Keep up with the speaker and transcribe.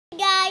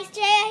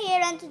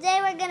and today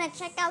we're gonna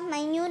check out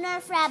my new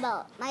Nerf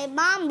Rebel. My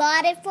mom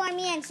bought it for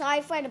me, and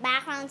sorry for the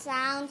background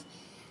sounds.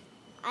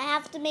 I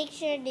have to make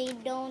sure they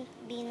don't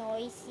be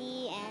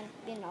noisy,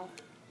 and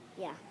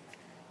yeah.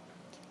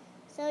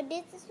 So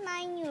this is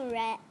my new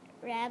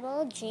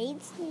Rebel,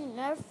 Jade's new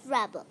Nerf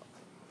Rebel.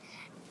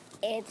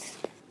 It's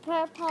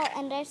purple,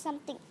 and there's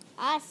something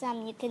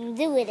awesome you can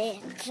do with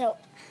it. So,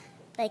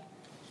 like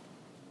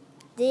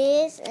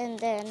this, and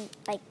then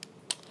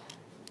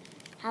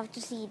have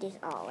to see this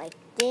all like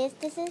this.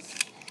 This is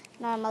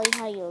normally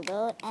how you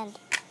do it, and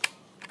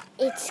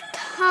it's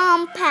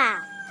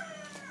compact.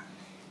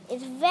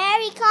 It's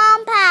very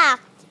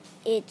compact.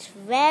 It's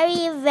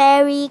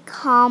very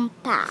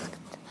compact.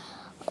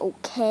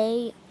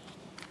 Okay,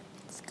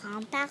 it's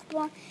compact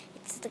one.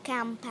 It's the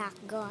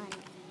compact gun.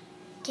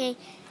 Okay,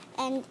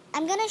 and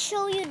I'm gonna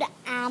show you the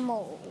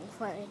ammo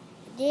for it.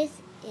 This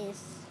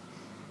is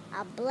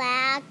a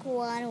black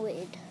one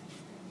with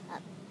a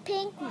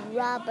pink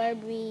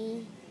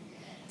rubbery,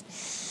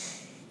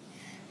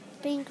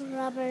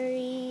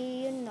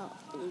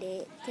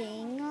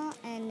 thing,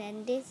 and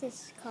then this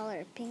is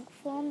color pink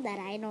foam that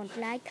I don't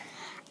like.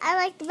 I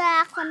like the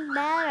black one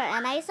better,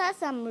 and I saw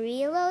some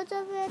reloads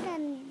of it,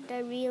 and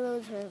the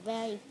reloads were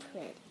very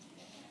pretty.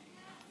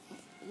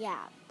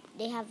 Yeah,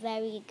 they have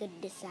very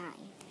good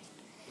design.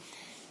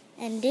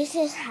 And this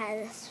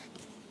has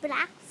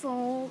black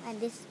foam,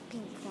 and this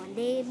pink one.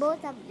 They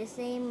both have the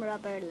same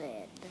rubber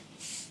lid.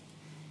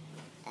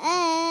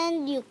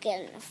 And you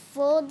can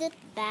fold it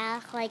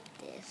back like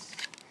this.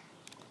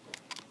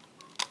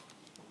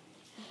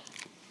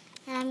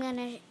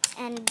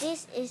 And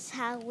this is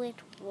how it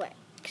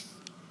works.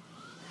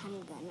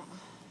 I'm gonna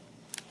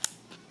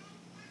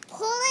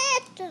pull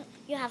it.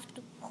 You have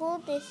to pull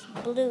this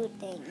blue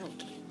thing.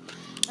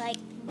 Like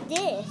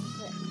this.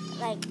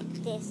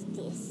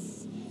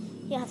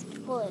 You have to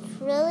pull it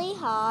really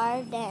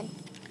hard. And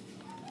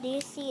do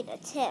you see the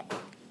tip?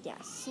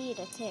 Yeah, see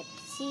the tip.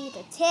 See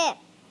the tip.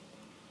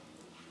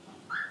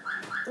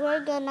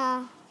 We're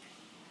gonna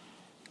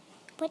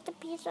put a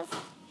piece of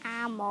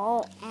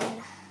ammo,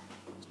 and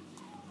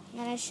I'm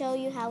gonna show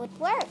you how it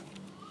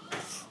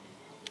works.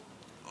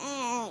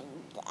 And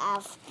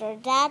after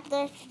that,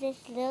 there's this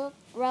little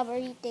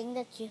rubbery thing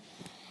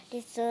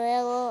this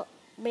little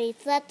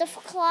bracelet of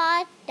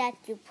cloth that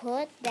you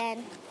put,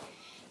 then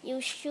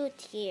you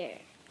shoot here.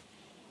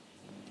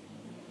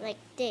 Like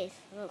this.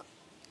 Look.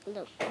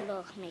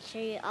 Make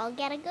sure you all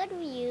get a good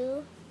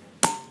view.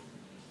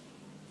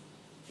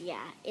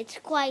 Yeah, it's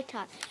quite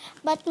hot.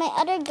 But my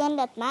other gun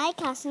that my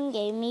cousin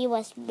gave me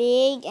was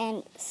big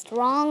and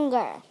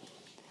stronger.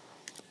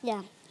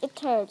 Yeah, it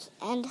hurts.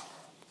 And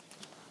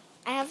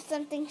I have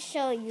something to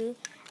show you.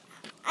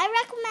 I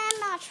recommend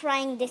not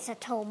trying this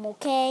at home,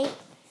 okay?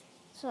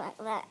 So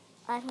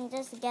I can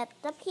just get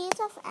the piece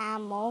of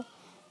ammo.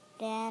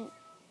 Then,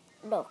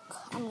 look,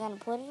 I'm going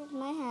to put it in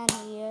my hand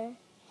here.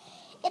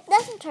 It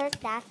doesn't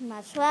hurt that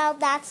much. Well,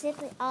 that's it.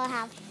 All I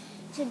have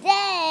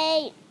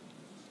today.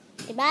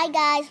 Goodbye,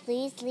 guys.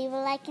 Please leave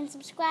a like and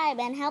subscribe,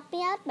 and help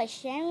me out by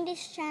sharing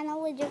this channel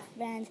with your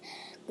friends.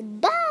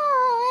 Goodbye.